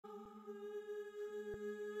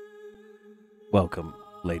Welcome,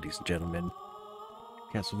 ladies and gentlemen.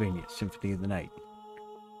 Castlevania Symphony of the Night.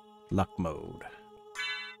 Luck mode.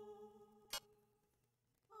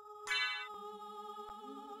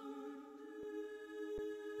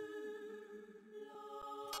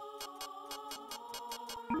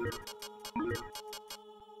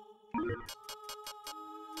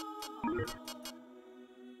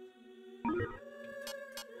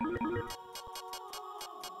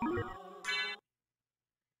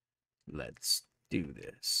 Let's do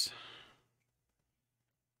this.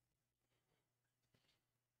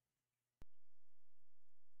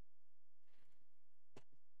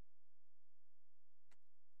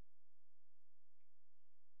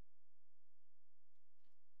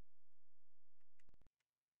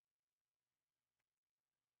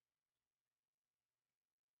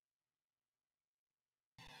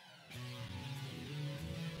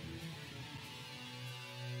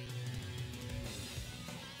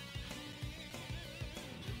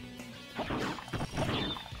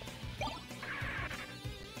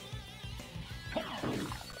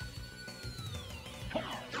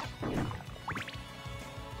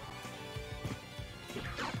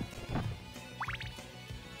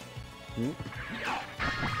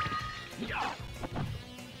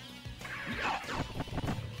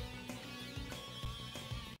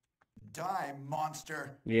 Die,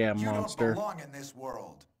 monster. Yeah, You monster. don't belong in this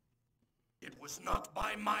world. It was not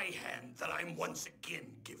by my hand that I'm once again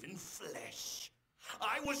given flesh.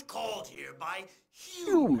 I was called here by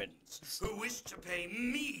humans who wish to pay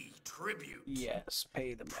me tribute. Yes,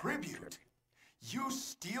 pay them Tribute? You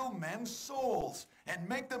steal men's souls and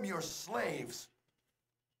make them your slaves.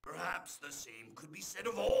 Perhaps the same could be said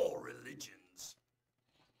of all religions.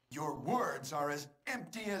 Your words are as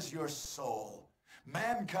empty as your soul.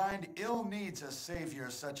 Mankind ill needs a savior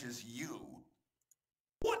such as you.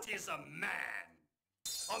 What is a man?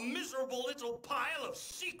 A miserable little pile of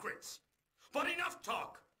secrets. But enough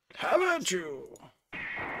talk. How about you?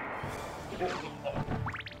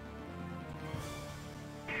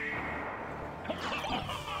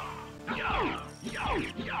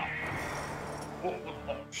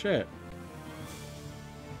 Shit.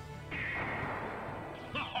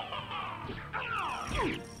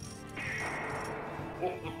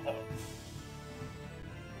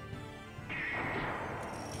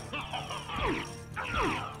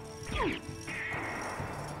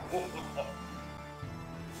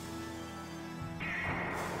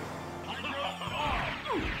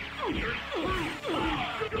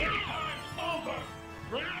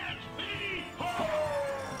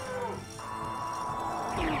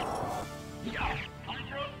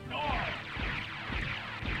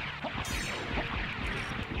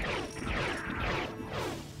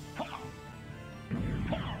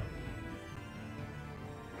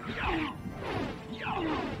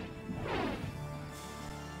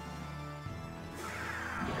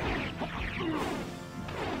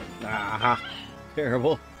 Aha.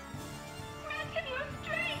 Terrible.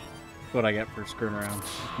 That's what I get for screwing around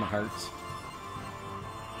with my hearts.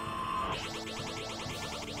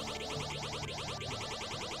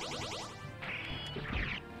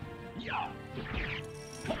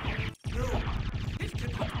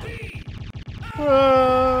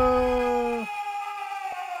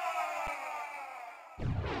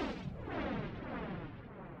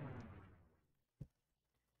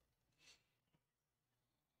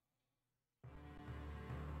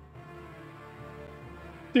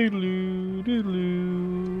 Doodaloo,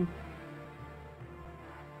 doodaloo.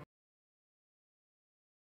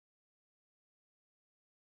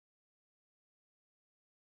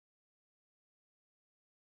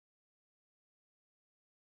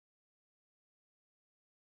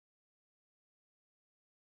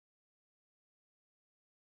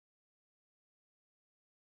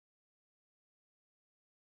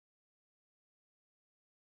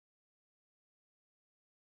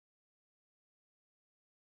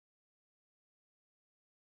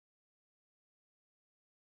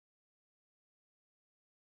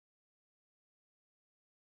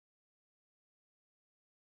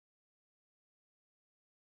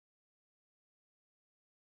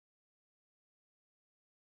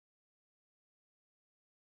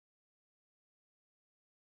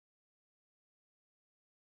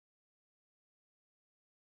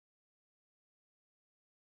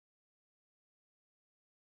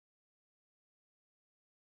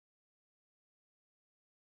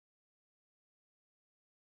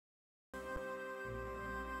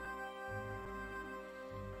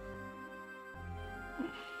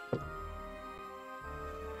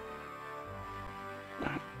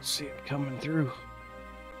 See it coming through.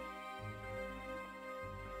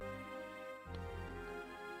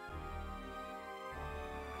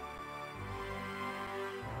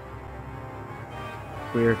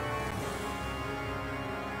 Weird.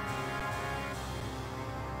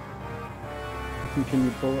 Can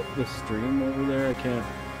you pull up the stream over there? I can't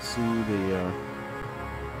see the,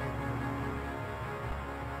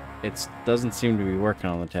 It doesn't seem to be working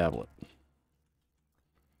on the tablet.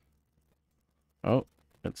 Oh,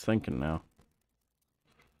 it's thinking now.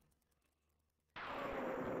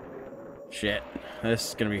 Shit, this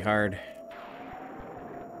is gonna be hard.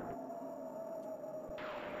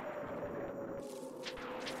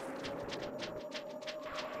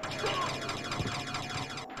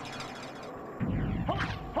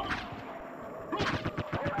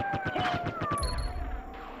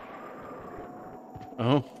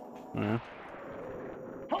 Oh, yeah.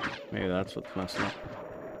 Maybe that's what's messing up.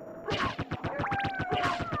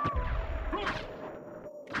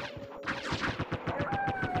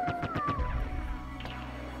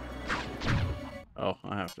 Oh,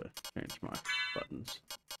 I have to change my buttons.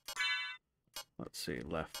 Let's see,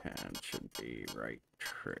 left hand should be right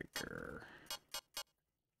trigger.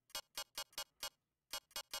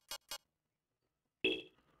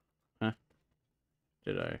 Huh?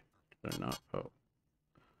 Did I not? Oh.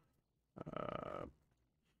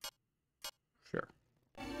 Sure.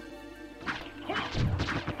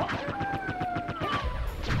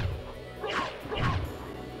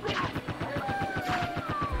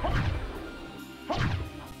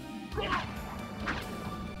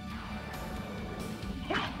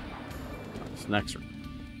 This next one.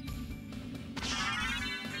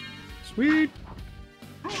 Sweet!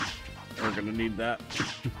 We're gonna need that.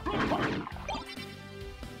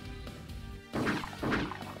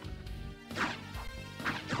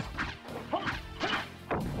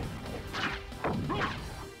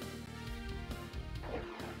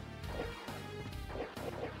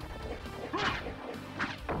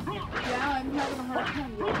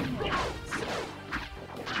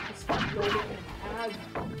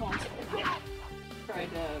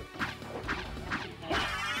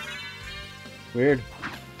 Weird.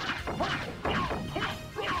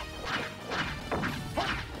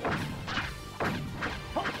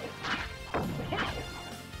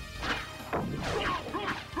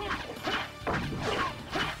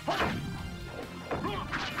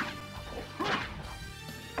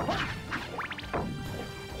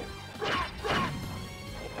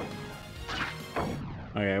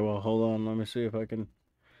 Okay, well, hold on. Let me see if I can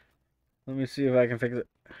fix it.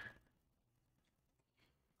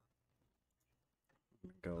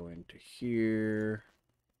 Go into here.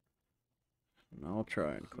 And I'll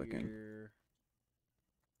try and click in.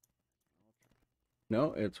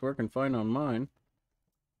 No, it's working fine on mine.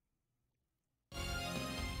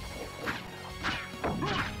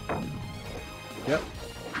 Yep.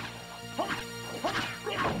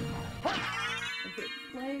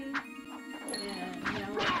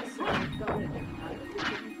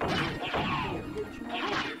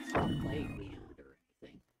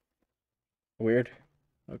 Weird.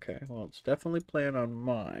 Okay, well, it's definitely playing on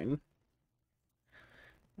mine.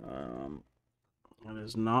 It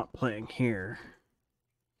is not playing here.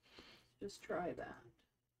 Just try that.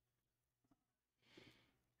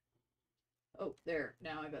 Oh, there.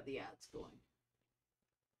 Now I got the ads going.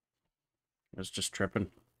 It's just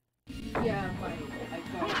tripping. Yeah, I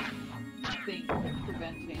got a thing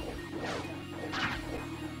preventing.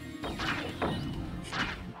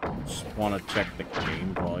 Just want to check the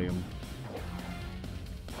game volume.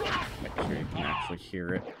 Make sure you can actually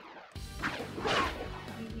hear it.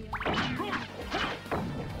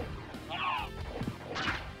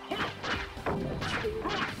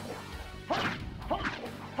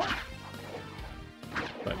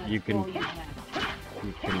 But you can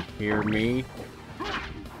hear me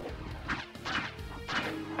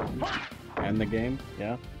and the game,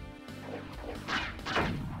 yeah.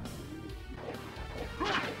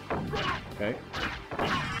 Okay.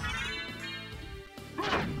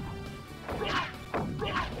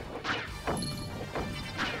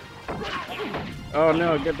 Oh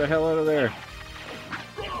no, get the hell out of there.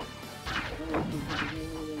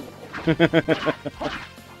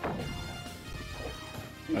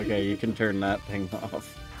 Okay, you can turn that thing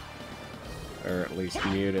off. Or at least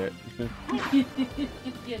mute it.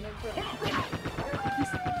 Yeah, no problem.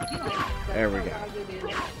 There we go.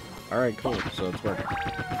 Alright, cool. So it's working.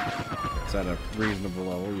 It's at a reasonable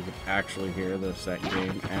level. You can actually hear the second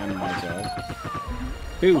game and myself.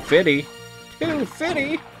 250!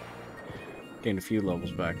 250! Gained a few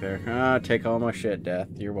levels back there. Ah, take all my shit, Death.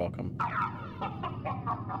 You're welcome.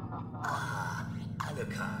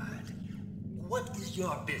 Alucard, what is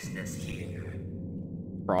your business here?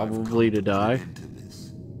 Probably to die.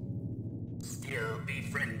 Still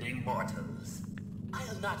befriending mortals. I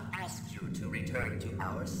will not ask you to return to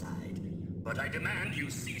our side, but I demand you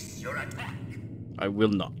cease your attack. I will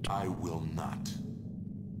not. I will not.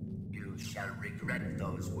 You shall regret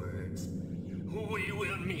those words. We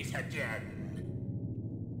will meet again.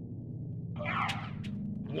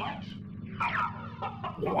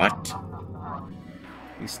 What?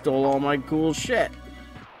 He stole all my cool shit.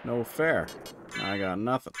 No fair. I got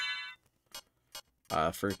nothing. A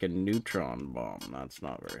freaking neutron bomb. That's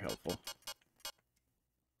not very helpful.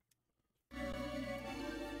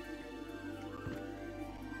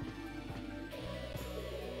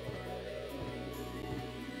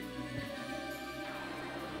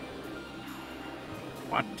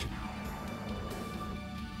 What?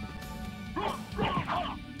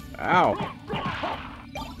 Ow!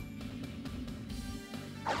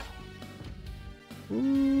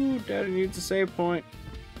 Ooh, Daddy needs a save point.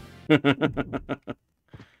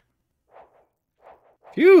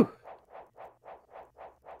 Phew!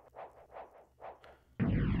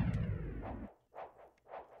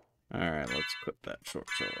 Alright, let's equip that short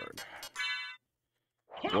sword.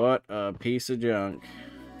 What a piece of junk.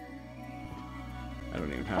 I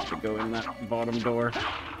don't even have to go in that bottom door.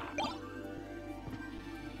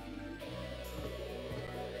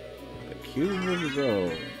 The cube of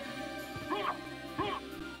gold.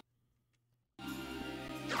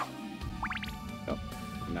 Oh,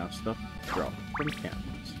 now stuff dropped from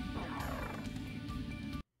cannons.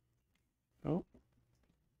 Oh.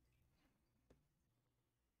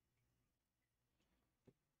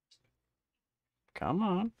 Come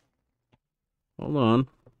on. Hold on.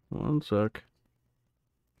 One sec.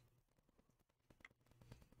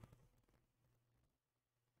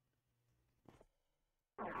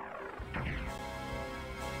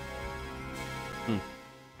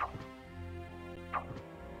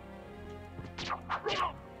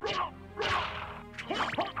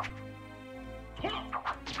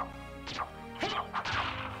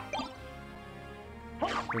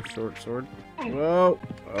 Short sword. Whoa.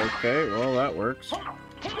 Okay, well that works.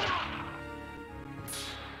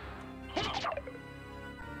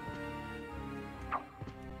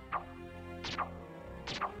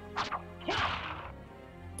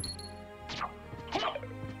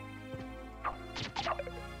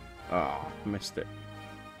 Oh, missed it.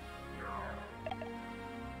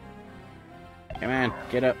 Come on,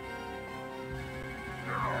 get up.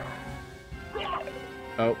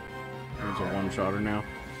 Oh, there's a one-shotter now.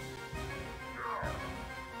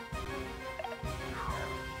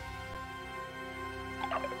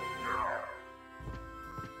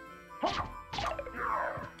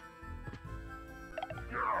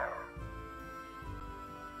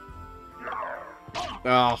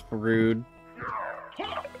 Oh, rude.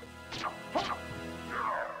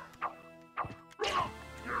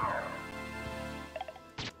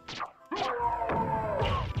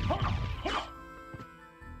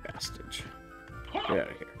 Bastage. Get out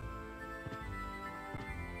of here.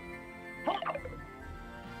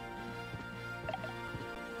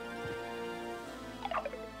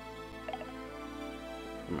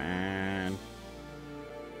 Man.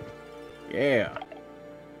 Yeah.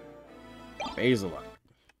 Basil.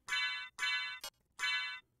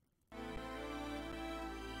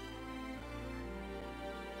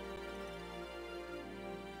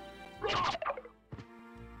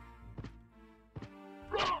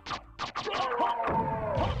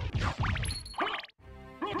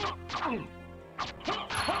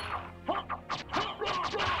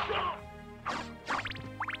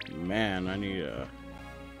 Man, I need a...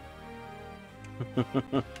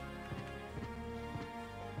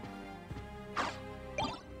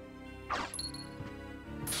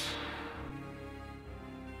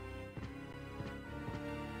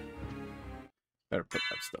 Better put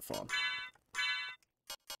that stuff on.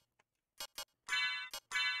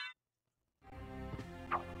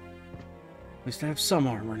 At least I have some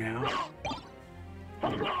armor now.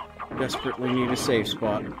 Desperately need a safe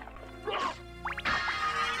spot.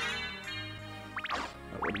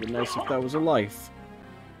 That would have been nice if that was a life.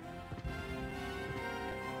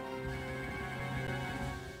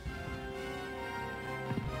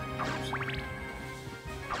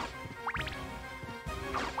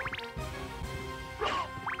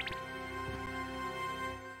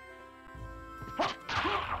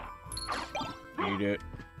 Need it.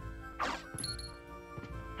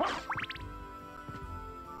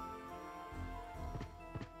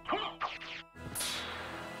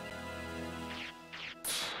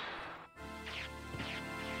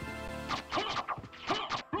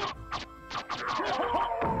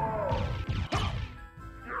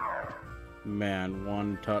 Man,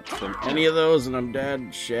 one touch from any of those and I'm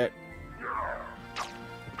dead. Shit.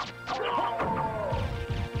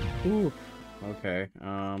 Ooh. Okay.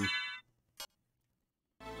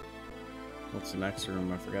 What's the next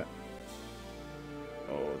room? I forgot.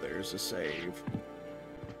 Oh, there's a save.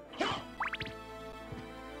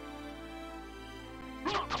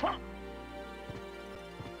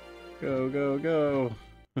 Go, go, go.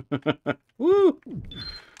 Woo!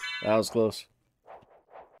 That was close.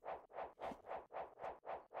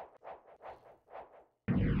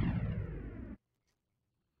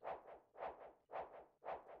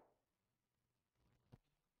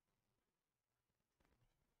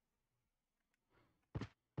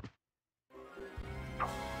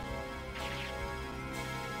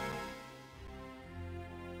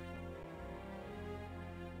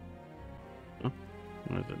 Oh,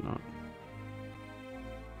 why is it not?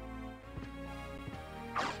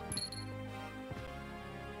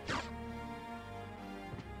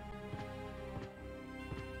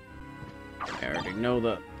 I already know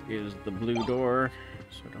that is the blue door,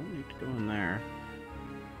 so I don't need to go in there.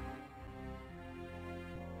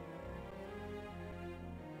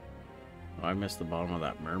 Oh, I missed the bottom of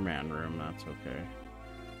that merman room, that's okay.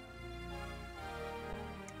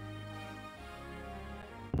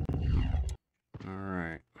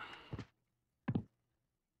 Alright.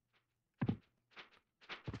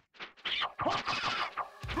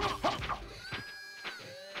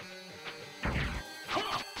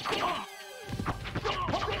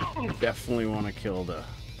 Definitely want to kill the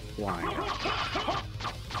flying.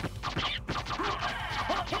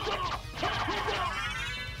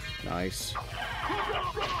 Nice.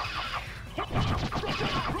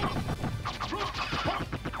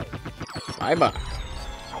 Bye-bye.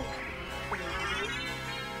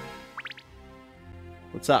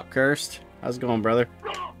 What's up, Cursed? How's it going, brother?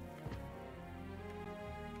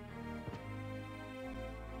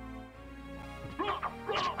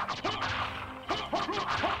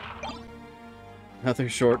 Another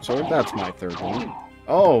short sword? That's my third one.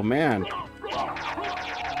 Oh, man.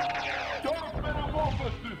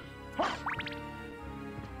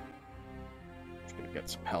 Just gonna get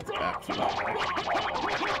some health back for that.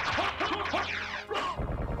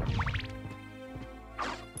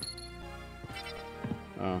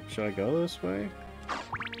 Oh, should I go this way?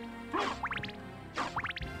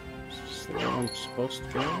 Is this the way I'm supposed to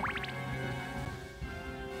go?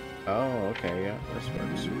 Oh, okay, yeah, this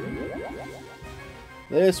works.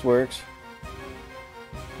 This works.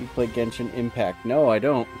 You play Genshin Impact. No, I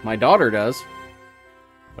don't. My daughter does.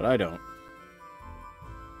 But I don't.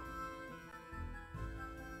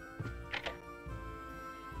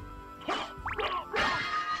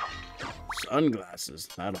 Sunglasses.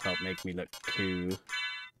 That'll help make me look cool.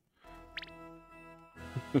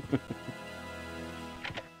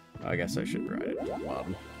 I guess I should ride it to the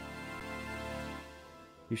bottom.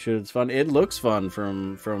 You should. It's fun. It looks fun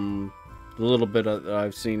from the little bit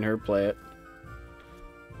I've seen her play it.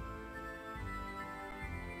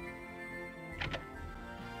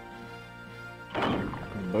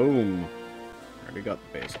 Boom. Already got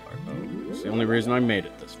the base part though. It's the only reason I made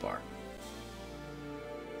it this far.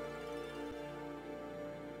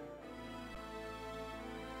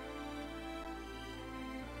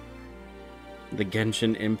 The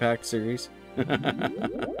Genshin Impact series.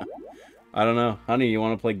 I don't know. Honey, you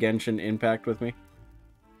want to play Genshin Impact with me?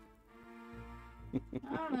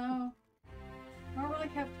 I don't know. I don't really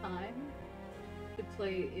have time to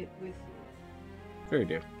play it with you. Sure you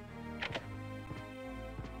do.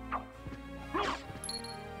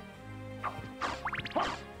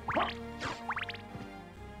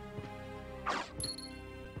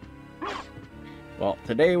 Well,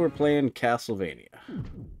 today we're playing Castlevania.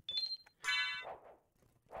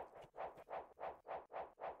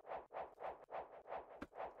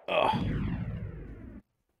 Ugh.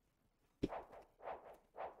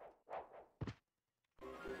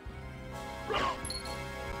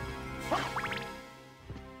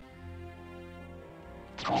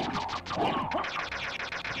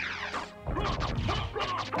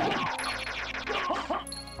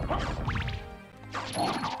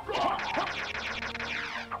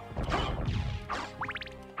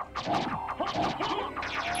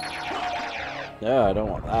 Yeah, I don't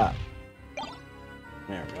want that.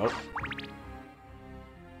 There we go.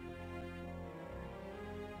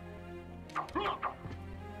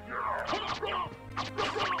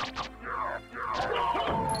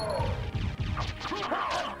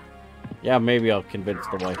 Yeah, maybe I'll convince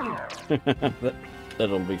the wife.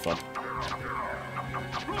 That'll be fun.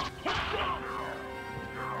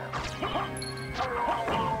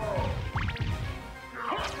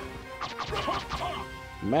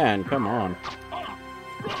 Man, come on.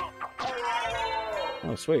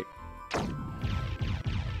 Oh, sweet.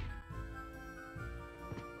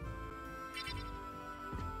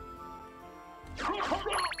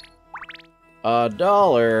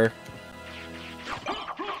 $1.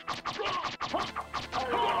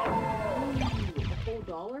 A whole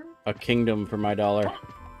dollar? A kingdom for my dollar.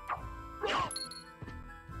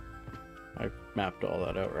 I mapped all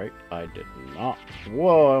that out, right? I did not.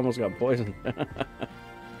 Whoa, I almost got poisoned.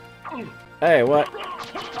 Hey, what?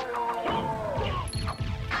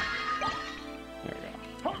 There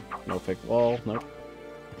we go. No fake wall, nope.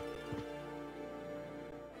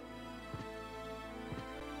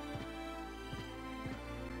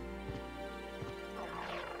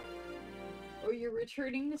 Oh, you're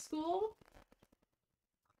returning to school?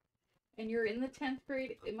 And you're in the 10th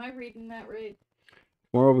grade? Am I reading that right?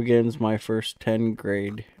 Tomorrow begins my first 10th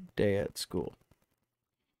grade day at school.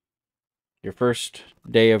 Your first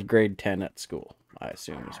day of grade 10 at school, I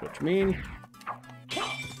assume is what you mean.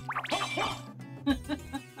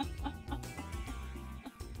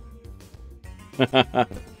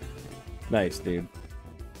 Nice, dude.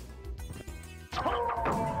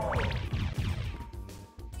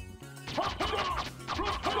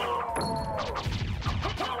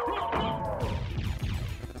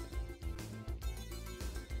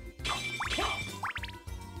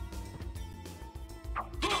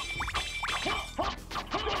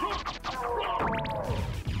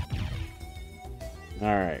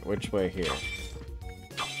 Alright, which way here?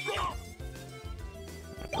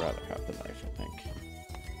 I'd rather have the knife, I think.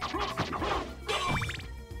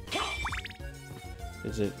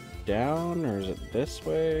 Is it down or is it this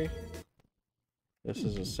way? This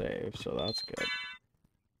is a save, so that's good.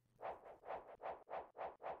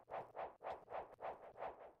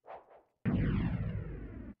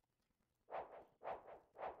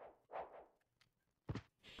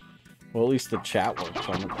 Well, at least the chat works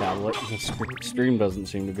on the tablet. The stream doesn't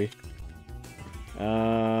seem to be.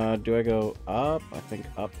 Do I go up? I think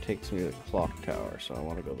up takes me to the clock tower, so I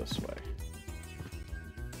want to go this way.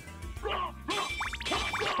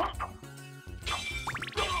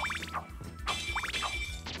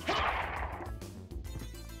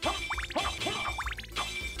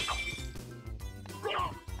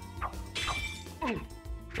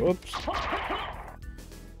 Whoops.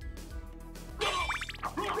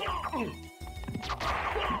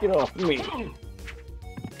 Get off me. I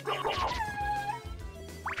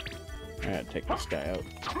gotta take this guy out.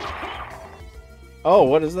 Oh,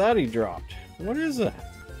 what is that he dropped? What is that?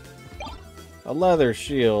 A leather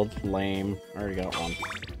shield. Lame. Already got one.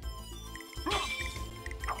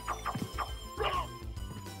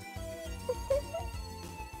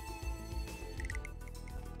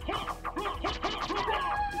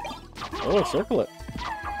 Oh, circle it.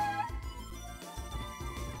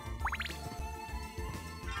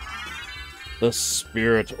 The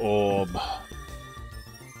spirit orb.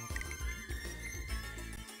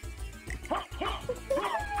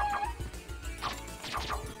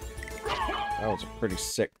 That was a pretty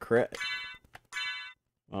sick crit.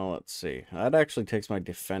 Well, let's see. That actually takes my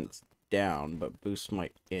defense down, but boosts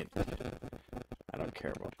my int. I don't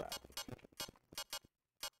care about that.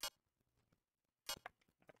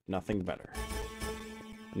 Nothing better.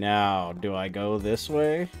 Now, do I go this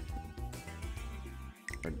way?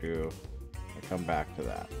 Or do I come back to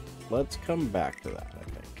that? Let's come back to that, I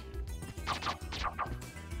think.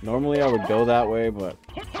 Normally I would go that way, but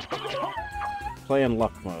playing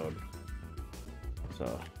luck mode.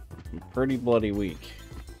 So, I'm pretty bloody weak.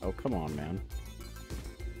 Oh, come on, man.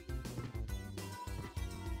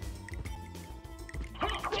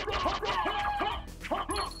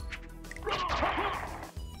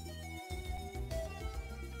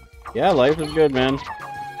 Yeah, life is good, man.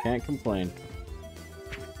 Can't complain.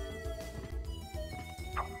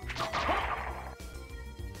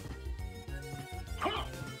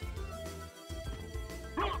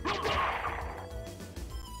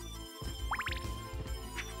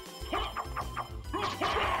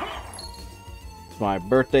 My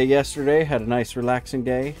birthday yesterday, had a nice relaxing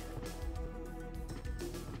day.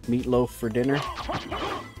 Meatloaf for dinner.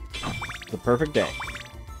 The perfect day.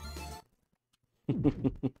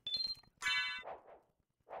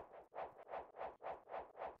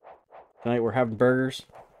 Tonight we're having burgers.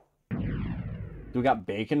 Do we got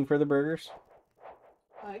bacon for the burgers?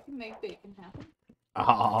 I can make bacon happen.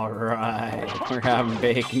 Alright, we're having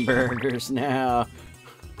bacon burgers now.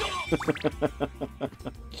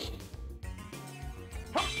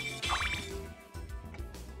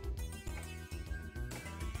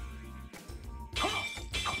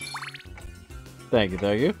 Thank you,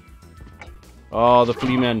 thank you. Oh, the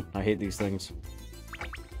flea men. I hate these things.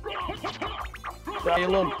 Die, you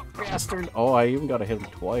little bastard. Oh, I even got to hit him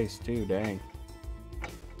twice, too. Dang.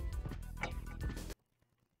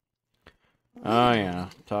 Oh, yeah.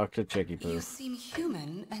 Talk to Chicky Poo. You seem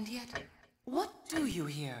human, and yet... What do you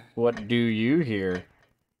hear? What do you hear?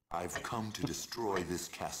 I've come to destroy this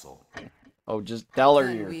castle. Oh, just tell her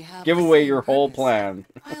Then we have give the away same your whole purpose. plan.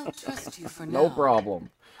 I'll trust you for No now. problem.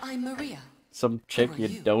 I'm Maria. Some chick are you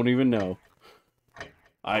you? don't even know.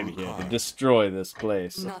 I'm here to destroy this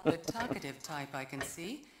place. Not the talkative type, I can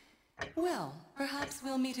see. Well, perhaps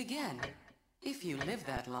we'll meet again. If you live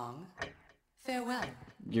that long. Farewell.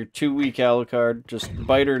 You're too weak, Alucard. Just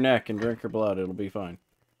bite her neck and drink her blood. It'll be fine.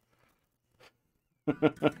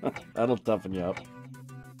 That'll toughen you up.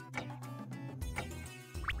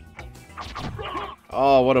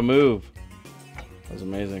 Oh, what a move. That was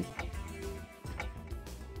amazing.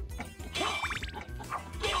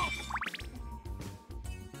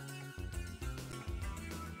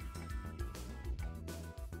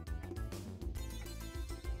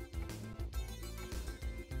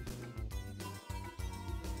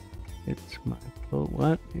 It's my fault.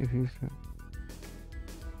 What? If you said.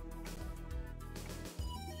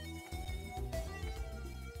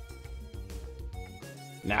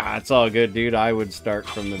 Nah, it's all good, dude. I would start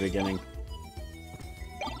from the beginning.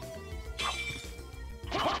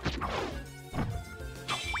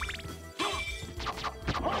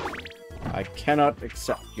 I cannot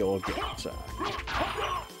accept your gift, sir.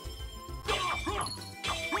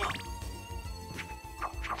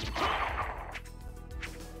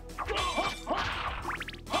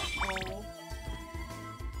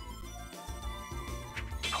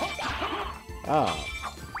 Ah,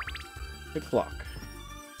 the clock.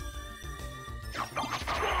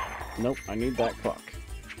 Nope, I need that clock.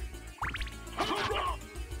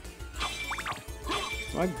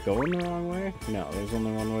 Am I going the wrong way? No, there's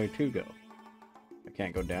only one way to go. I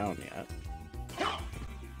can't go down yet.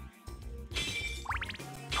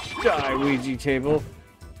 Die, Ouija table.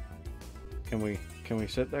 Can we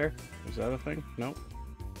sit there? Is that a thing? Nope.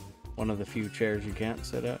 One of the few chairs you can't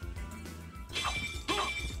sit at.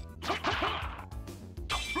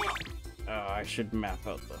 Oh, I should map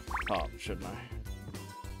out the top, shouldn't I?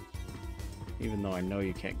 Even though I know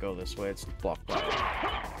you can't go this way, it's blocked by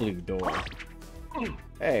a blue door.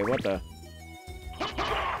 Hey, what the?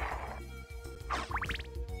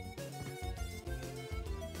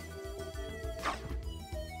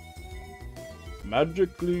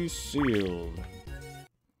 Magically sealed.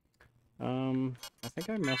 I think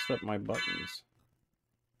I messed up my buttons.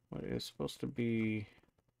 What is supposed to be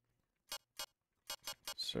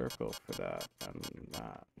circle for that and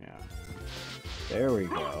that, yeah. There we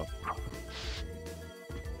go.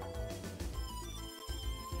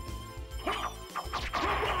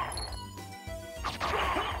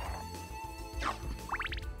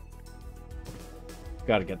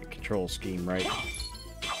 Gotta get the control scheme right.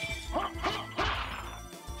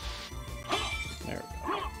 There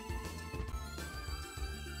we go.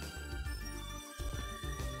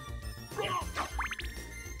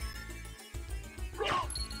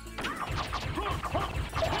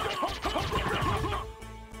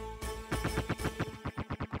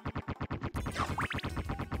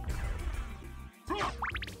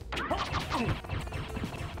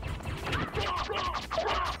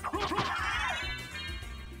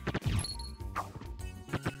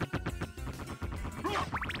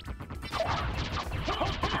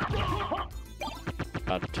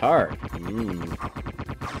 A tart. Mmm.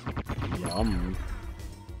 Yum.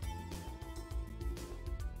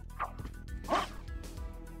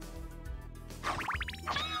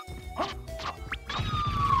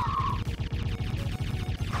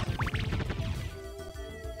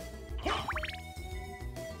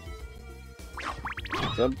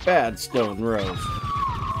 It's a bad stone roast.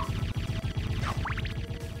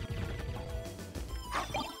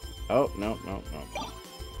 Oh, no, no, no.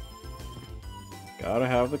 Gotta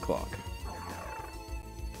have the clock.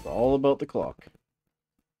 It's all about the clock.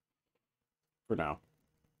 For now.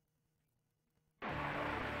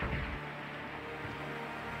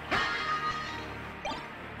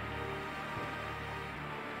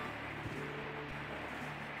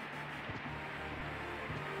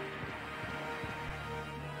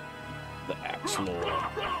 The Axe Lord.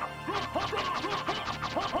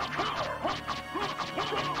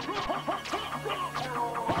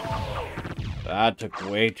 That took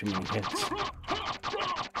way too many hits.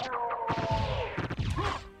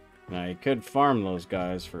 Now, you could farm those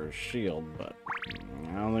guys for a shield, but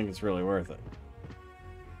I don't think it's really worth it.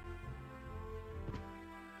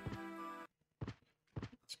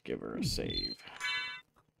 Let's give her a save.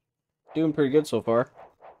 Doing pretty good so far.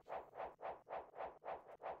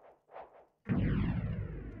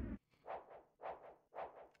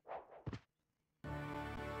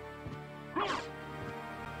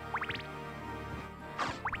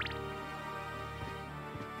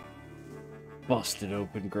 busted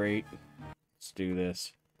open. Great. Let's do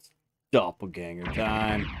this. It's doppelganger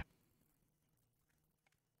time.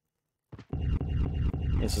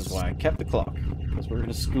 This is why I kept the clock. Because we're going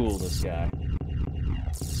to school this guy.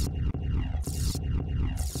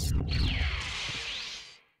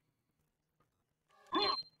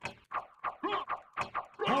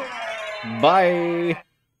 Bye!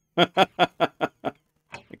 Okay,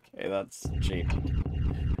 that's cheap.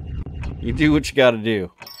 You do what you gotta do.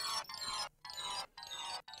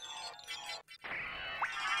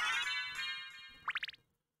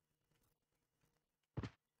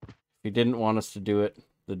 If he didn't want us to do it,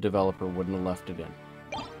 the developer wouldn't have left it in.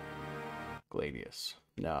 Gladius.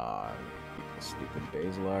 Nah, stupid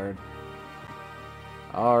Basilard.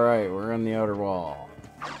 Alright, we're on the outer wall.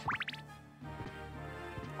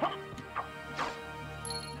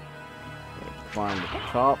 Climb to the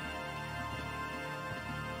top.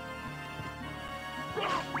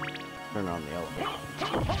 Turn on the elevator.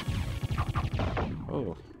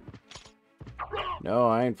 Oh. No,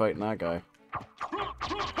 I ain't fighting that guy.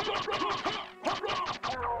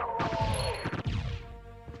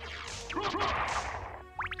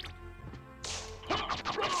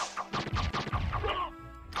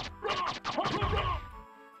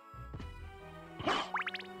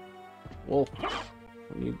 Wolf.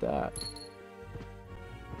 We need that.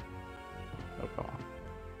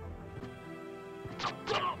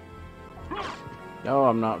 No,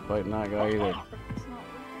 I'm not fighting that guy either.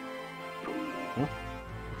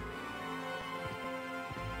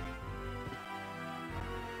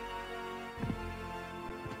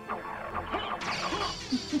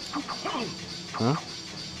 Huh?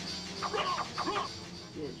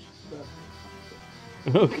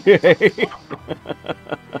 Okay.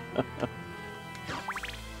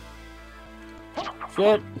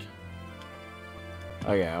 Shit.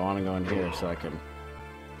 Okay, I want to go in here so I can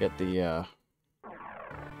get the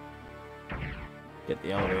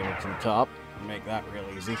elevator to the top and make that real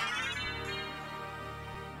easy.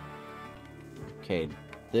 Okay,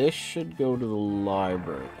 this should go to the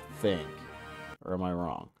library, I think. Or am I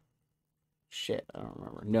wrong? Shit, I don't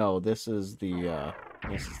remember. No, this is the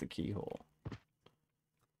keyhole.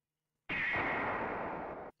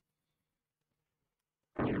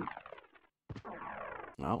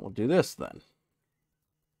 Well, we'll do this then.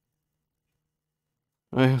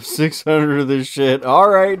 I have 600 of this shit.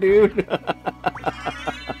 Alright, dude.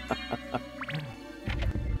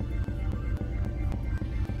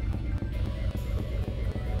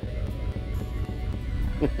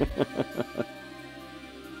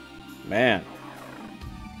 Man.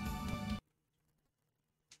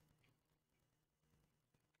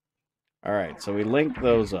 Alright, so we linked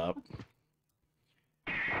those up.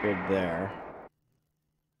 Good there.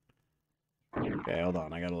 Okay, hold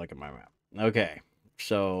on. I gotta look at my map. Okay,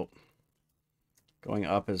 so going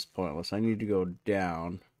up is pointless. I need to go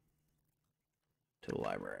down to the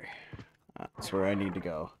library. That's where I need to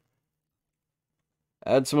go.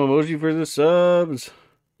 Add some emoji for the subs.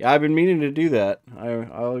 Yeah, I've been meaning to do that.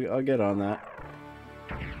 I'll get on that.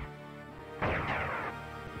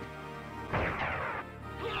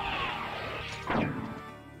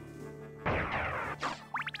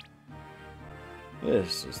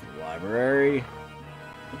 This is the library.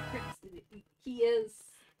 He is.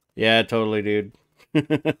 Yeah, totally, dude. True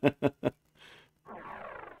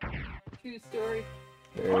story.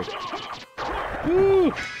 There.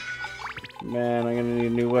 Woo! Man, I'm gonna need a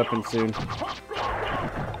new weapon soon.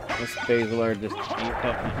 This Basilard just eat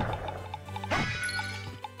up me.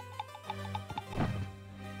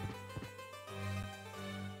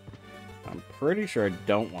 I'm pretty sure I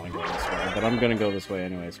don't want to go this way, but I'm gonna go this way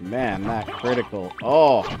anyways. Man, that critical.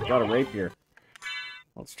 Oh, got a rapier.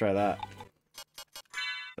 Let's try that.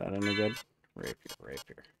 Is that any good?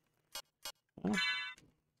 Rapier. Well,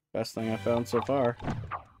 best thing I found so far.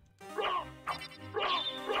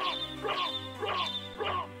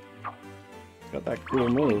 Got that cool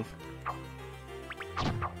move.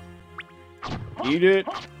 Eat it!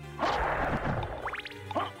 I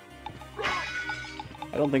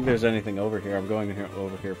don't think there's anything over here. I'm going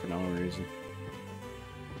over here for no reason.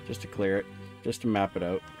 Just to clear it. Just to map it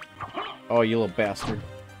out. Oh, you little bastard.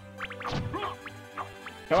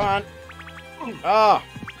 Come on! Ah! Oh,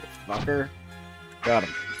 fucker. Got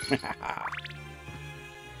him.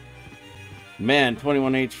 Man,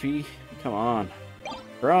 21 HP? Come on.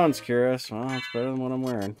 Bronze cuirass. Well, it's better than what I'm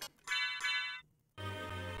wearing.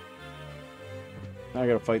 Now I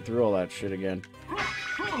gotta fight through all that shit again.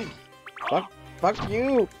 Fuck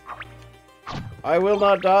you! I will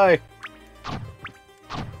not die!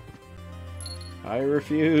 I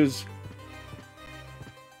refuse.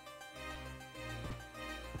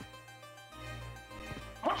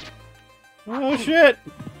 Oh shit!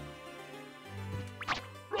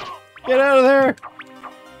 Get out of there!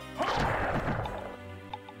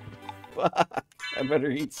 Fuck! I better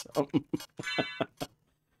eat some.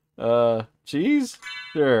 Cheese?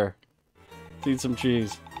 Sure. Let's eat some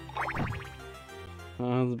cheese.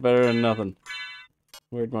 It's better than nothing.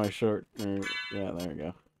 Where'd my short... yeah, there we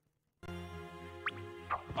go.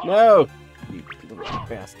 No! You little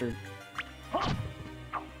bastard.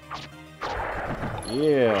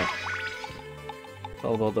 Yeah. It's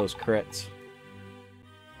all about those crits.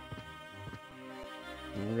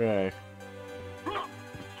 Okay.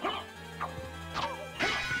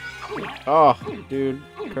 Oh, dude.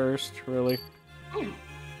 Cursed, really?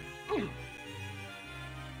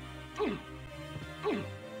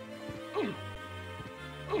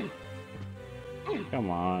 Come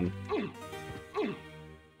on.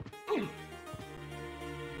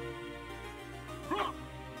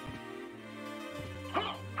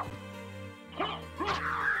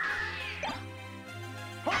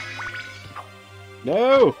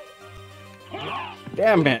 No!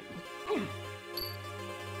 Damn it!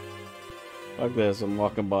 Fuck this, I'm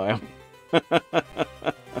walking by him.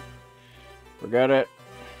 Forget it.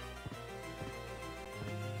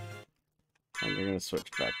 I'm gonna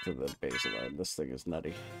switch back to the baseline. This thing is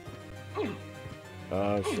nutty.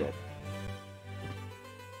 Oh shit.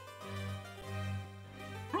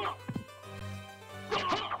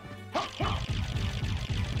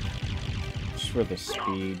 Just for the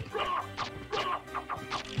speed.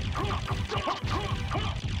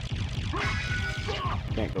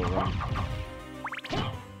 Can't go wrong.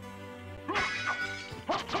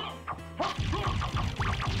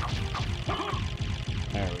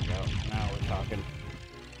 There we go. Now we're talking.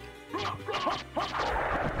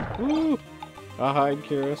 Woo! I'll hide,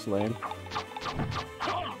 Curious Lane.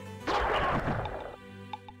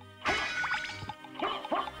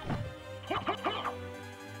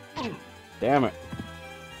 Damn it.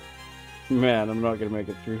 Man, I'm not gonna make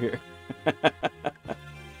it through here.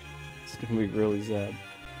 It's gonna be really sad.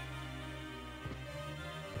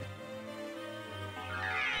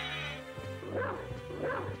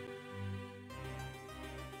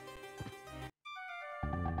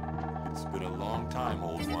 It's been a long time,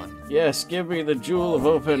 old one. Yes, give me the Jewel of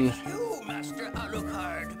Open. You, Master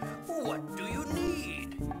Alucard. What do you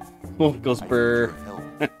need? Goes burr.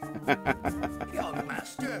 Young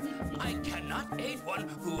Master, I cannot aid one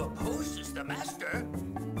who opposes the Master.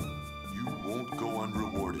 You won't go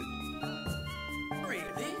unrewarded.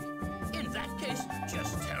 Really? In that case,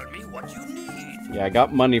 just tell me what you need. Yeah, I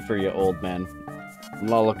got money for you, old man. I'm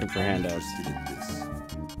not looking for handouts. Interested in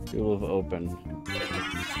this. Jewel of Open.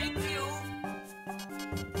 Thank you.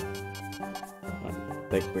 I don't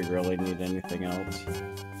think we really need anything else.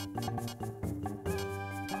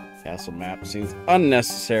 Castle map seems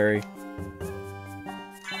unnecessary.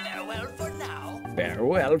 Farewell for now.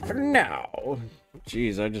 Farewell for now.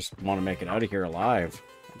 Jeez, I just want to make it out of here alive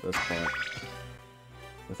at this point.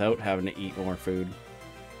 Without having to eat more food.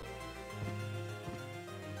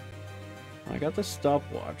 I got the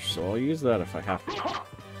stopwatch, so I'll use that if I have to.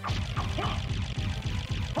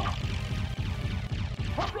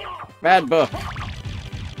 Bad book!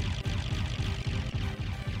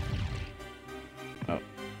 Oh. No.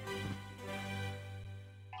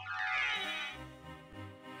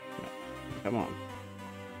 Come on.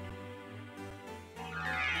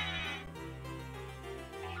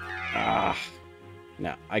 Ah.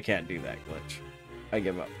 No, I can't do that glitch. I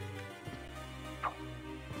give up.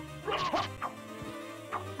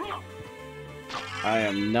 I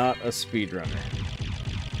am not a speedrunner.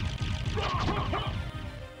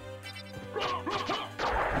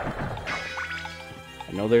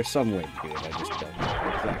 I know there's some way to do it, I just don't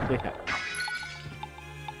know exactly how.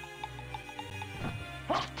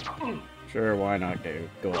 Sure, why not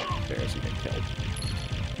go upstairs and get killed?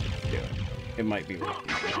 Do it. It might be worth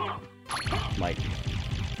it. Might be.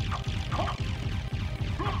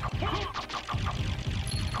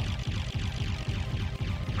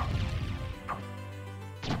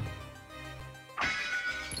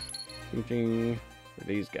 Looking for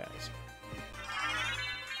these guys.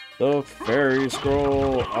 The fairy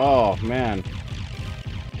scroll. Oh man,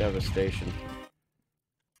 devastation.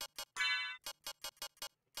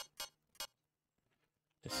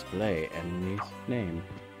 Display enemy's name.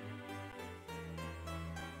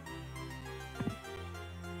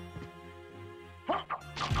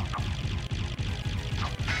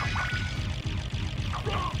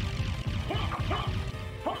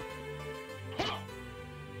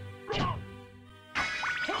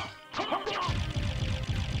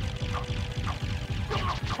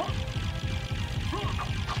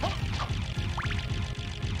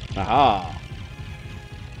 Ah.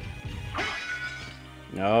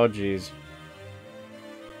 Oh, jeez.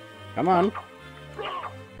 Come on.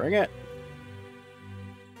 Bring it.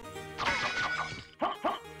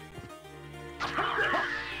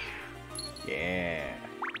 Yeah.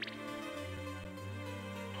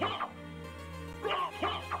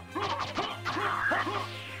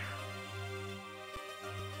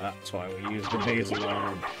 That's why we used the basal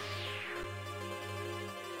arm.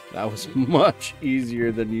 That was much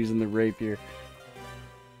easier than using the rapier.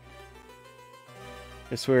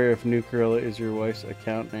 I swear if Nucarella is your wife's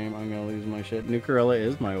account name, I'm gonna lose my shit. Nucarella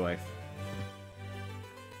is my wife.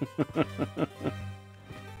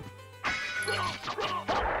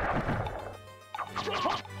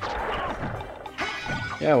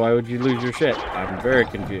 Yeah, why would you lose your shit? I'm very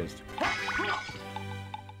confused.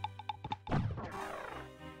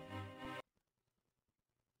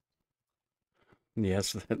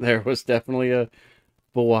 Yes, there was definitely a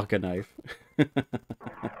Bawaka knife.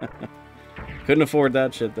 Couldn't afford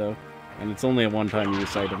that shit, though. And it's only a one-time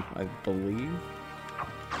use item, I believe.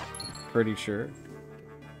 Pretty sure.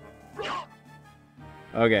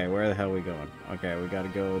 Okay, where the hell are we going? Okay, we gotta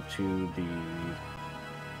go to the...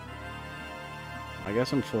 I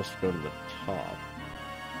guess I'm supposed to go to the top.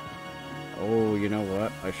 Oh, you know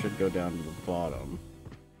what? I should go down to the bottom.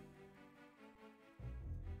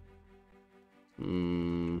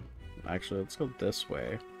 Actually, let's go this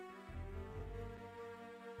way.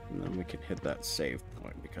 And then we can hit that save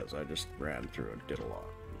point because I just ran through and did a lot.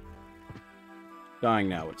 Dying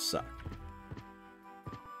now would suck.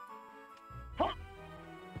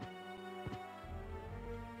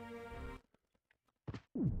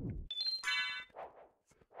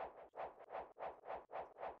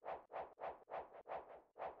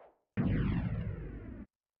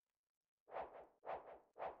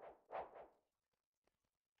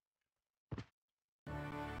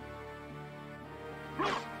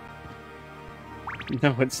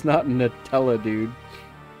 No, it's not Nutella, dude.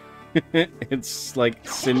 It's like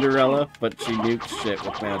Cinderella, but she nukes shit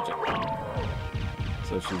with magic.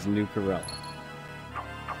 So she's Nucarella.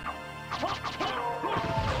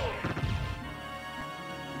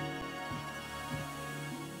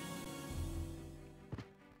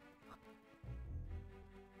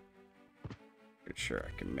 Pretty sure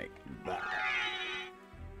I can make that.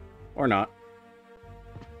 Or not.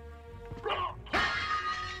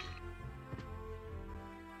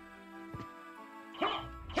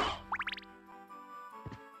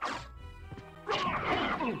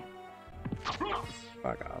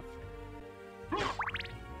 Fuck off.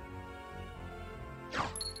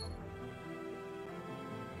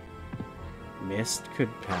 Mist could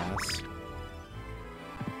pass.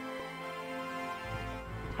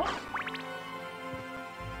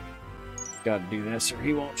 Gotta do this or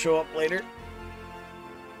he won't show up later.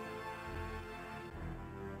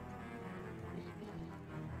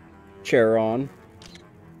 Chair on.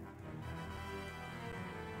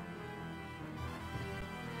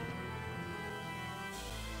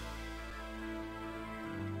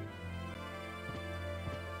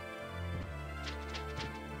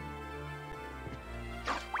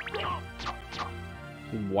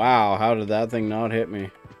 Wow, how did that thing not hit me?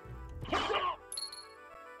 I'll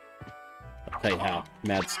tell you how.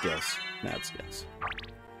 Mad skills. Mad skills.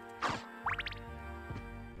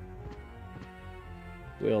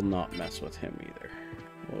 We'll not mess with him either.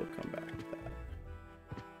 We'll come back to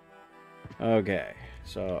that. Okay,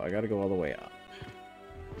 so I gotta go all the way up.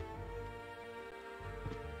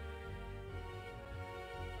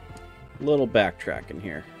 Little backtracking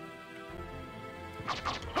here.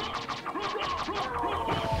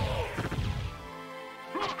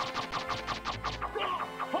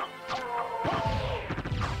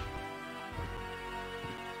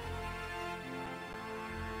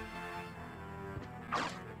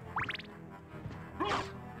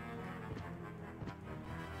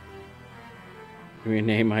 Give me a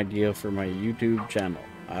name idea for my YouTube channel.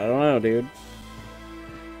 I don't know, dude.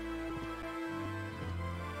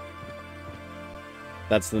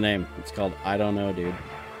 That's the name. It's called I Don't Know, Dude.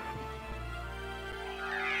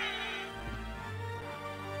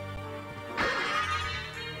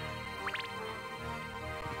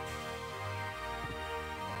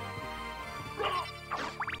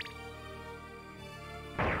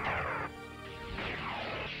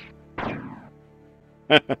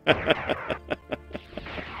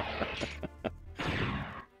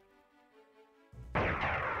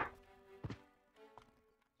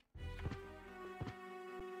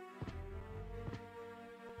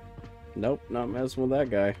 Nope, not messing with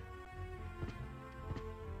that guy.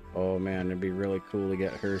 Oh man, it'd be really cool to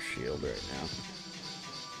get her shield right now.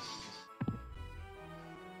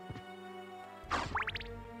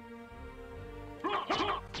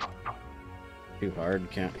 Too hard,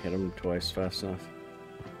 can't hit him twice fast enough.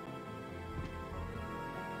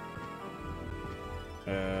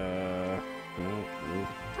 No,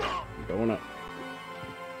 I'm going up.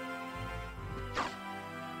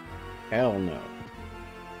 Hell no.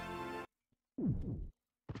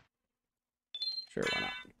 Sure, why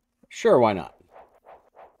not? Sure, why not?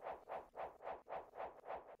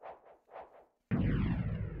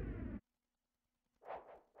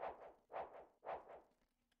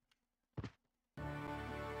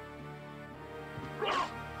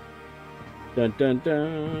 Dun dun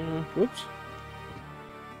dun. Whoops.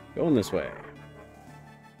 Going this way.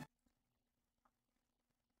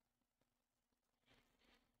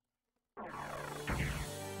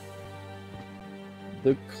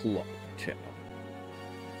 The clock tower.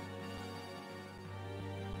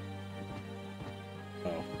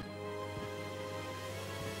 Oh.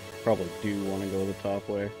 Probably do want to go the top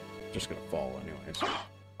way. Just gonna fall anyways.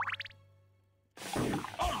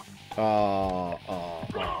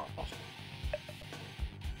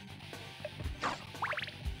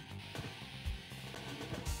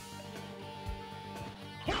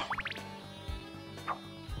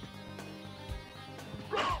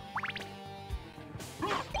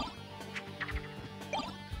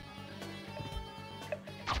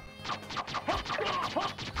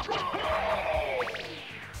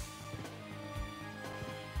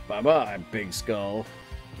 Bye-bye, big skull.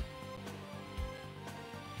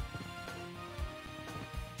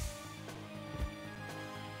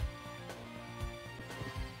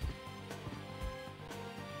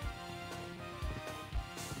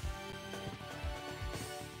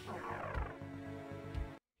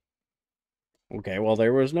 Okay, well,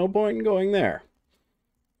 there was no point in going there.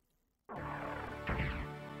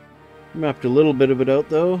 Mapped a little bit of it out,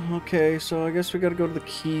 though. Okay, so I guess we gotta go to the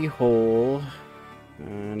keyhole.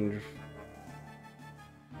 And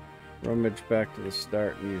rummage back to the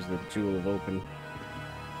start and use the Jewel of Open.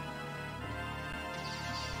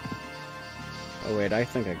 Oh wait, I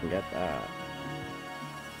think I can get that.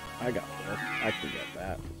 I got this. I can get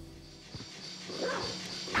that.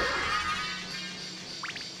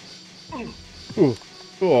 Ooh.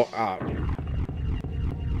 Oh, ah.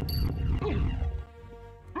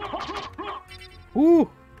 Woo!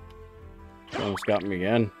 Almost got me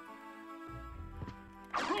again.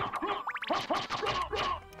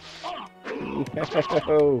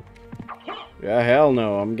 No. Yeah, hell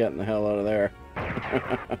no. I'm getting the hell out of there.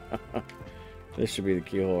 This should be the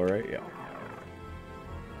keyhole, right? Yeah.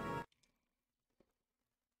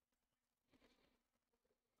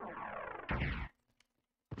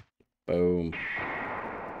 Boom.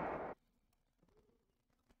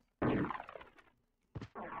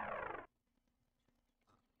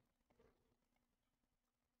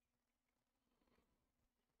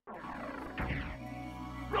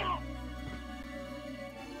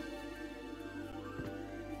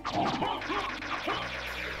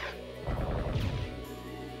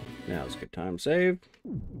 Now's a good time to save.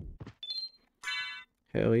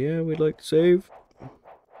 Hell yeah, we'd like to save.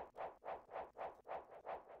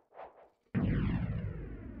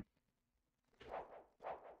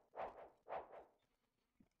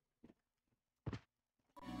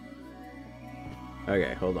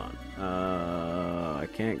 Okay, hold on. I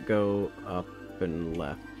can't go up and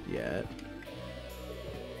left yet.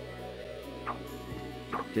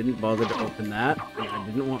 Didn't bother to open that. I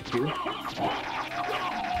didn't want to.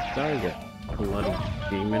 Sorry, you bloody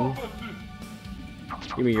demon.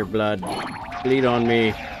 Give me your blood. Bleed on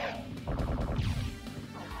me.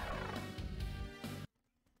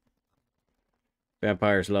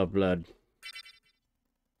 Vampires love blood.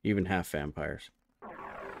 Even half vampires.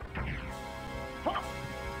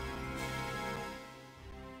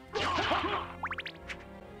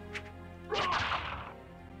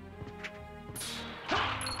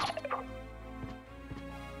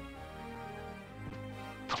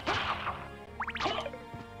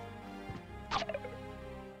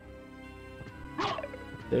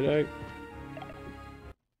 Did I?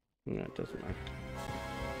 No, it doesn't matter.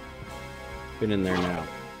 Been in there now,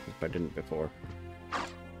 if I didn't before.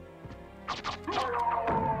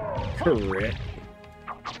 Correct.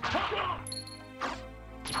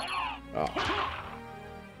 Oh.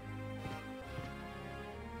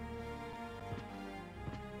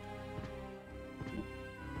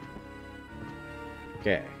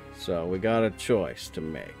 Okay, so we got a choice to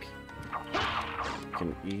make. We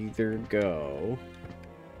can either go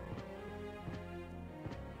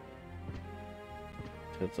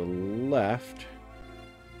to the left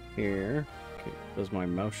here. Okay, does my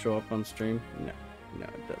mouse show up on stream? No, no,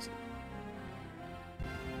 it doesn't.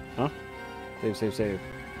 Huh? Save, save, save.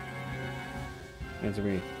 Answer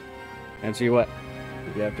me. And see what?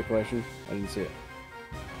 Did you have the question? I didn't see it.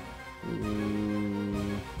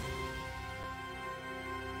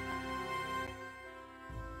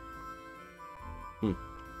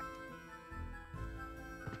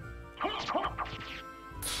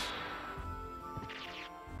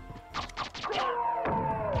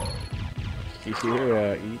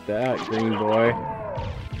 Yeah, eat that, green boy.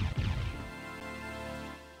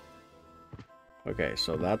 Okay,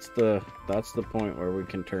 so that's the point where we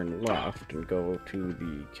can turn left and go to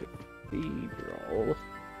the cathedral.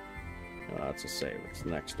 Oh, that's a save. It's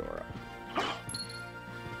next door up.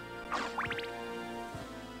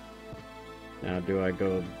 Now, do I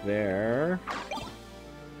go there?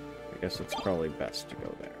 I guess it's probably best to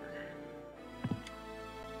go there.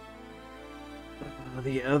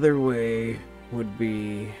 The other way would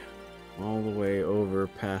be all the way over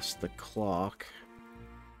past the clock.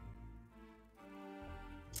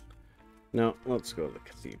 No, let's go to the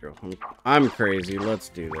cathedral. I'm crazy. Let's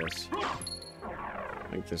do this. I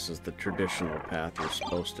think this is the traditional path you're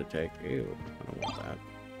supposed to take. Ew, I don't want that.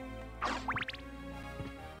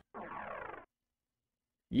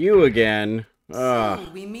 You again. So,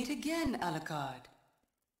 we meet again, Alucard.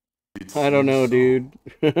 I don't know, dude.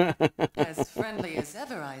 As friendly as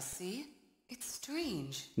ever, I see. It's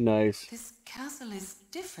strange. Nice. This castle is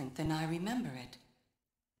different than I remember it.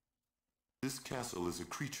 This castle is a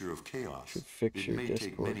creature of chaos. Fix It your may take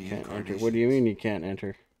Discord. many Can't enter. incarnations. What do you mean you can't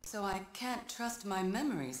enter? So I can't trust my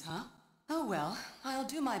memories, huh? Oh well, I'll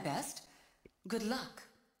do my best. Good luck.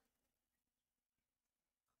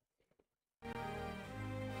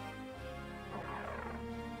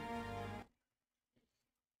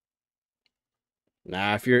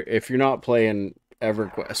 Nah, if you're not playing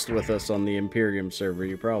EverQuest with us on the Imperium server,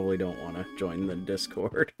 you probably don't want to join the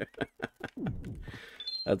Discord.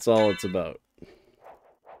 That's all it's about.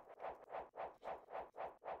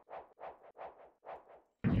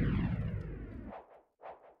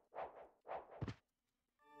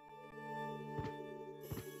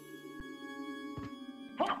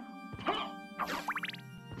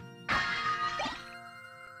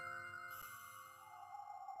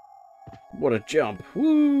 What a jump.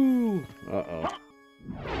 Woo! Uh-oh.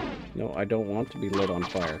 No, I don't want to be lit on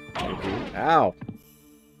fire. Thank you. Ow!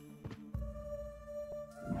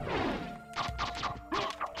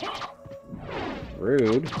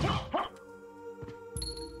 Rude.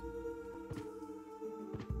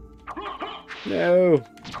 No!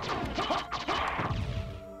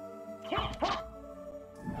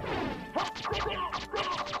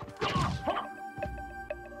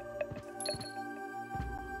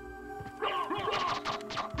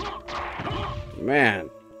 Man.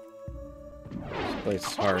 This place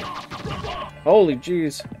is hard. Holy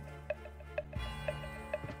jeez.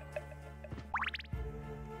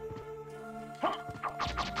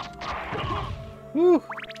 Whew.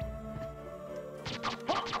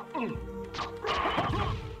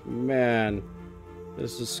 Man.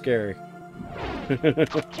 This is scary.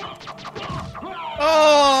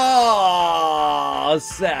 Oh,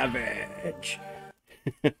 savage.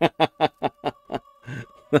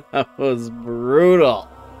 That was brutal.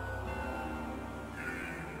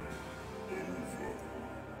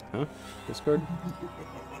 Huh? Discord?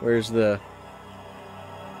 Where's the...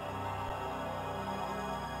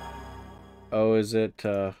 Oh, is it,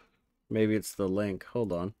 maybe it's the link.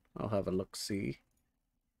 Hold on. I'll have a look-see.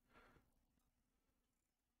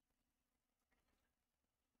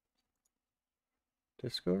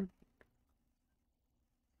 Discord?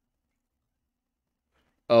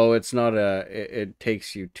 Oh, it's not a... It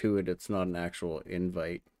takes you to it. It's not an actual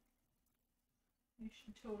invite. You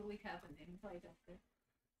should totally have an invite up there.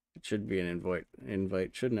 It should be an invite,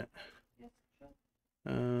 shouldn't it? Yes, it should.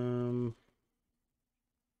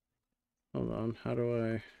 Hold on. How do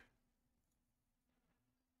I...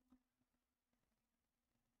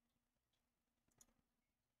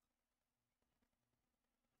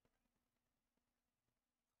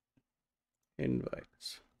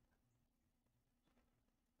 Invites.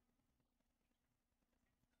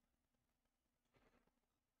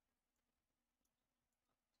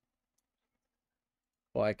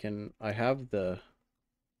 Well, I have the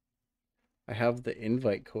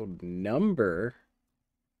invite code number,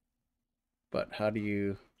 but how do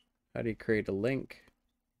you create a link?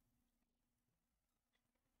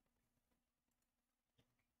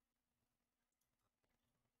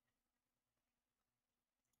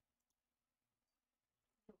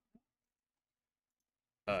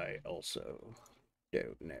 I also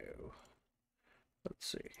don't know.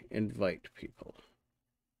 Let's see. Invite people.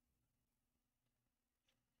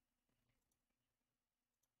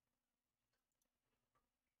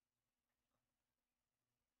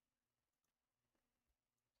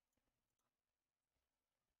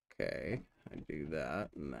 Okay, I do that,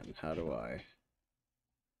 and then how do I...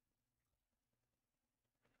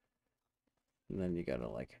 And then you gotta,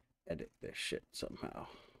 like, edit this shit somehow.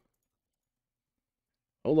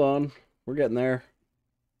 Hold on, we're getting there.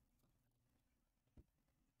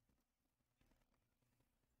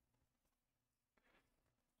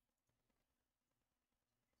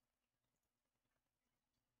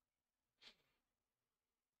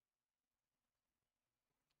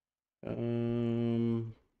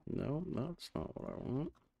 No, that's not what I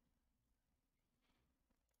want.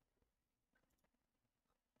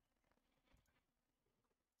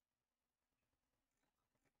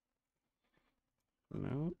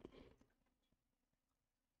 No.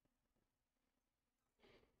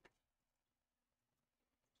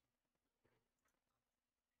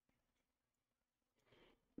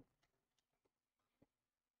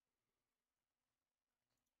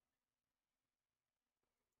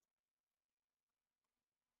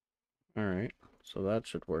 Alright, so that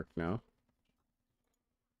should work now.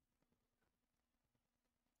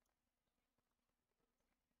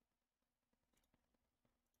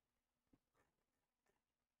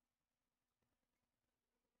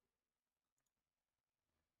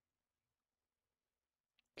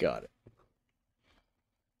 Got it.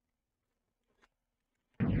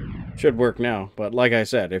 Should work now, but like I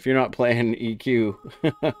said, if you're not playing EQ,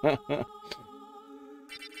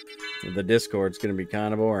 the Discord's gonna be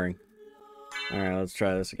kind of boring. Alright, let's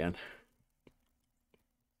try this again.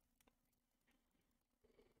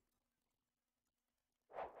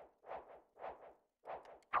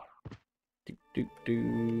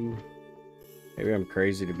 Maybe I'm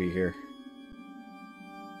crazy to be here.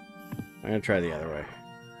 I'm gonna try the other way.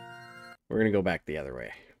 We're gonna go back the other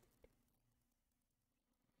way.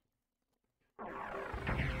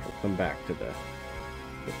 We'll come back to the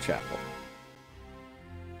chapel.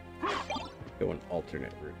 Go an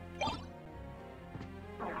alternate route.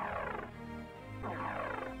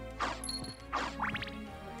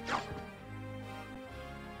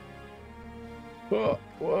 Whoa!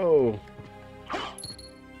 Whoa!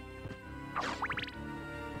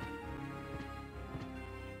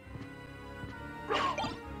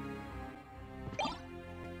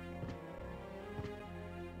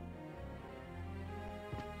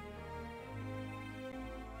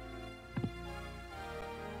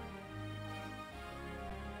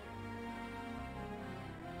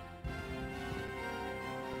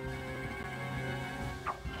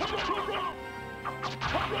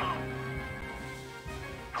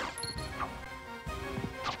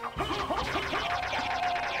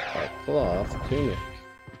 Cloth tunic.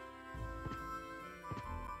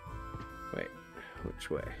 Wait, which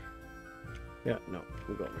way? Yeah, no,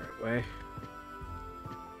 we're going the right way.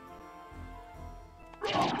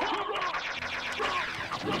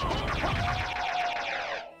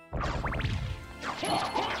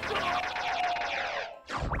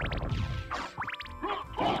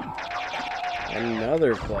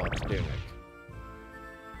 Another cloth tunic.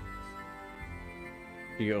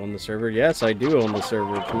 Do you own the server? Yes, I do own the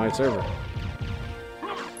server. It's my server.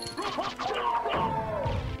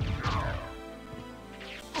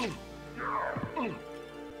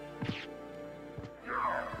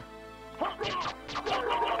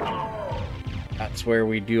 That's where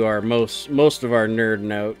we do our most of our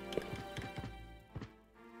nerding out.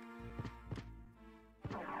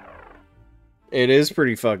 It is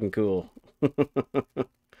pretty fucking cool.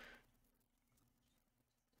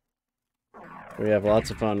 We have lots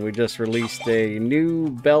of fun. We just released a new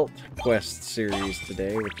belt quest series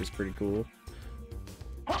today, which is pretty cool.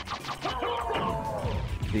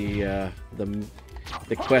 The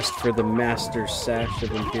quest for the Master Sash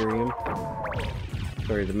of Imperium.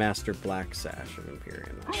 Sorry, the Master Black Sash of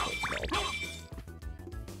Imperium. That's what it's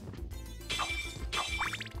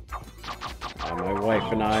called. My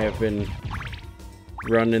wife and I have been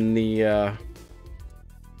running the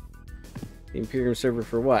Imperium server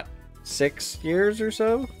for what? 6 years or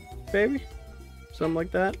so, baby? Something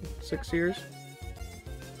like that? 6 years?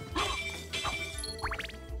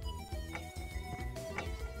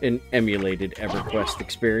 An emulated EverQuest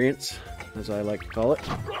experience, as I like to call it.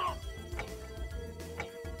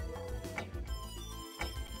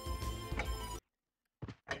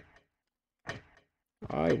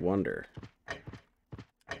 I wonder,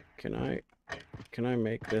 can I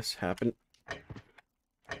make this happen?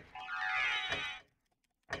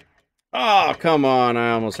 Oh, come on,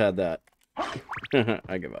 I almost had that.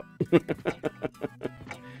 I give up.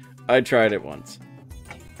 I tried it once.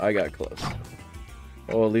 I got close.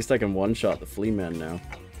 Oh, at least I can one-shot the flea man now.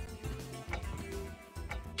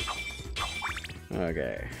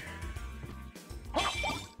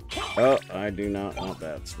 Oh, I do not want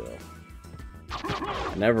that still.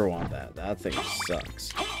 Never want that. That thing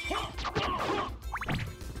sucks.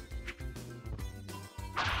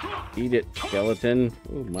 Eat it, skeleton.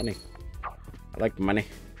 Ooh, money. I like money.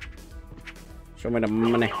 Show me the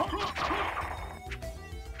money.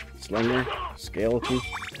 Slinger, skeleton.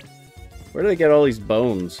 Where do they get all these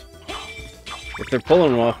bones? If they're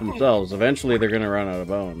pulling them off themselves, eventually they're gonna run out of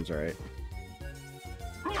bones, right?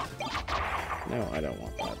 No, I don't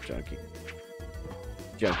want that junky.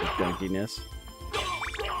 Junkiness.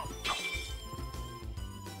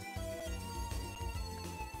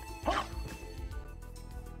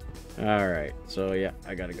 Alright, so yeah,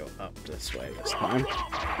 I gotta go up this way this time.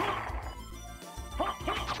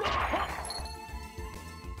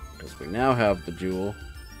 Because we now have the jewel.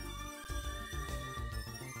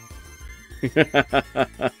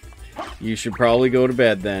 You should probably go to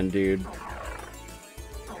bed then, dude.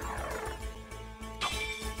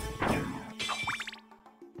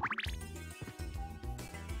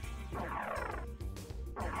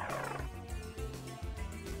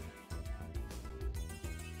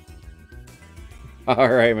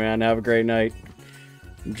 Alright, man. Have a great night.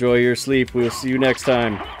 Enjoy your sleep. We'll see you next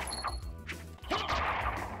time.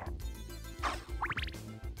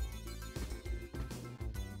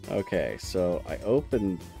 Okay, so I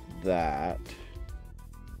opened that.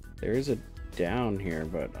 There is a down here,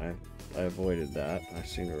 but I avoided that, I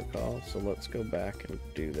seem to recall. So let's go back and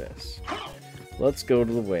do this. Let's go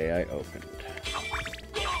to the way I opened.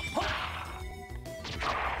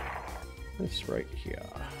 This right here.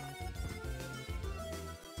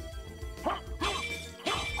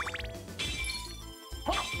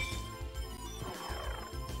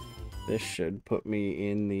 This should put me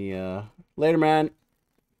in the, later, man.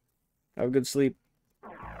 Have a good sleep.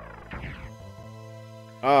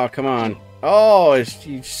 Oh, come on. Oh,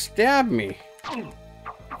 you stabbed me.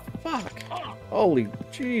 Fuck. Holy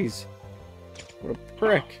jeez. What a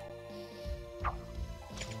prick.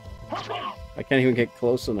 I can't even get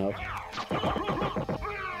close enough.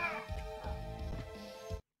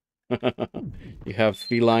 You have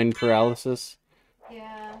feline paralysis?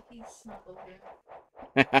 Yeah, he's snuggled here.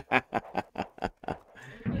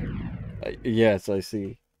 Yes, I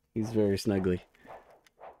see. He's very snuggly.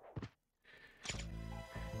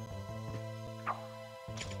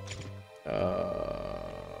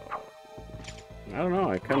 I don't know.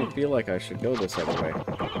 I kind of feel like I should go this other way.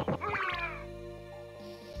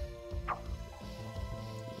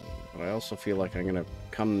 But I also feel like I'm gonna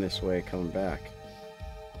come this way, coming back.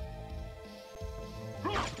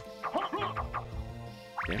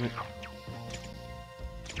 Damn it.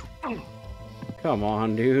 Come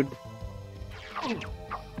on, dude.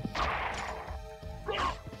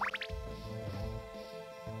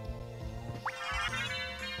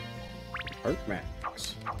 Heart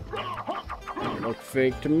max. They look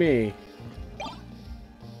fake to me.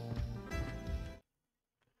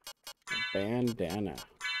 Bandana.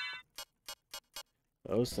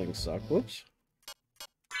 Those things suck. Whoops.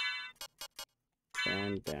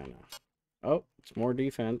 Bandana. Oh, it's more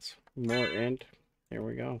defense. More int. Here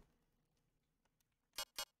we go.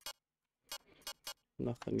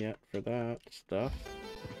 Nothing yet for that stuff.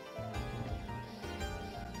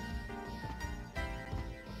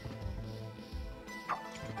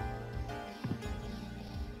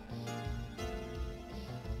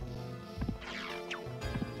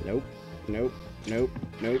 Nope. Nope. Nope.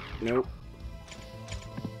 Nope. Nope.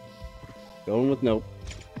 Going with nope.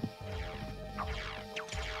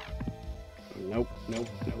 Nope. Nope.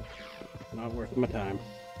 Nope. Not worth my time.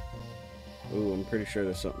 Ooh, I'm pretty sure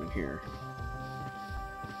there's something in here.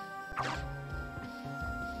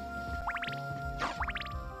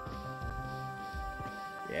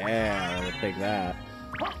 Yeah, I'll take that.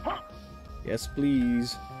 Yes,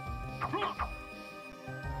 please.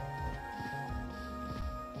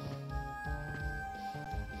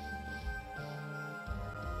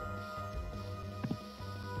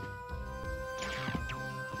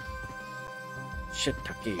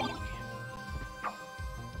 Shiitake.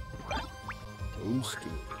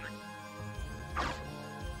 Toasty.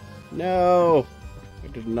 No! I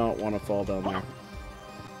did not want to fall down there.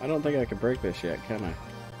 I don't think I can break this yet, can I?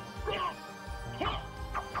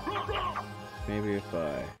 Maybe if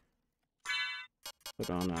I put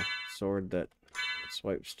on a sword that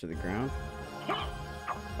swipes to the ground.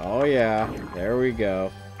 Oh yeah, there we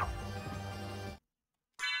go.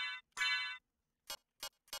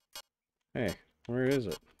 Hey, where is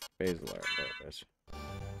it? Basil art, there it is.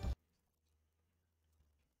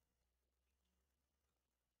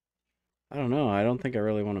 I don't know, I don't think I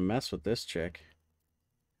really want to mess with this chick.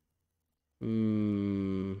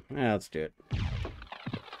 Yeah, let's do it.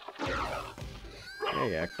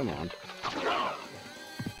 Yeah, come on.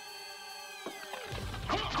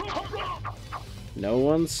 No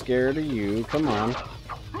one's scared of you. Come on.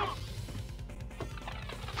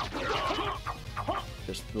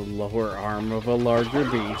 Just the lower arm of a larger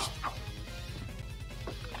beast.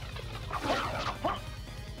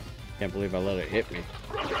 Can't believe I let it hit me.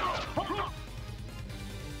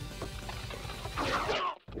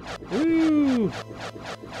 Woo!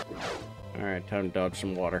 Alright, time to dodge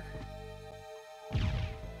some water.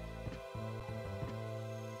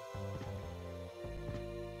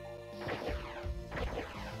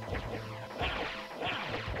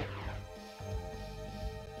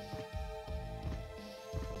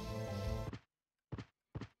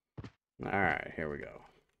 Alright, here we go.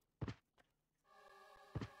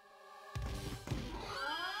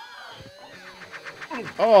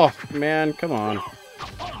 Oh, man, come on.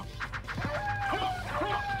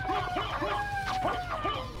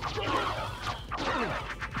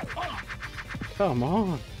 Come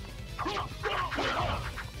on.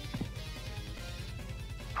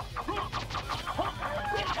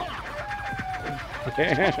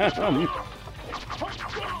 Damn.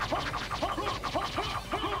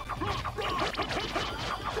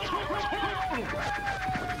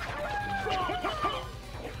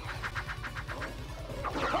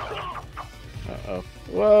 Uh-oh.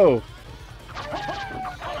 Whoa.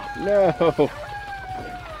 No.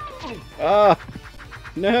 Ah.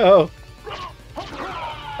 No.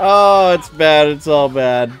 Oh, it's bad. It's all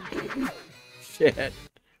bad. Shit.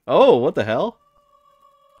 Oh, what the hell?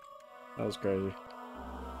 That was crazy.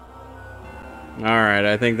 Alright,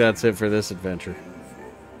 I think that's it for this adventure.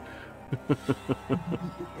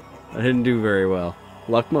 I didn't do very well.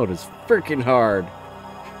 Luck mode is freaking hard.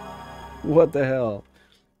 What the hell?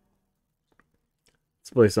 Let's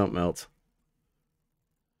play something else.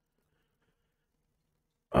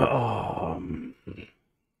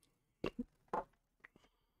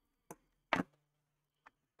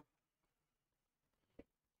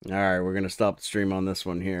 Alright, we're going to stop the stream on this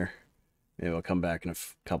one here. Maybe I'll come back in a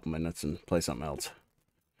couple minutes and play something else.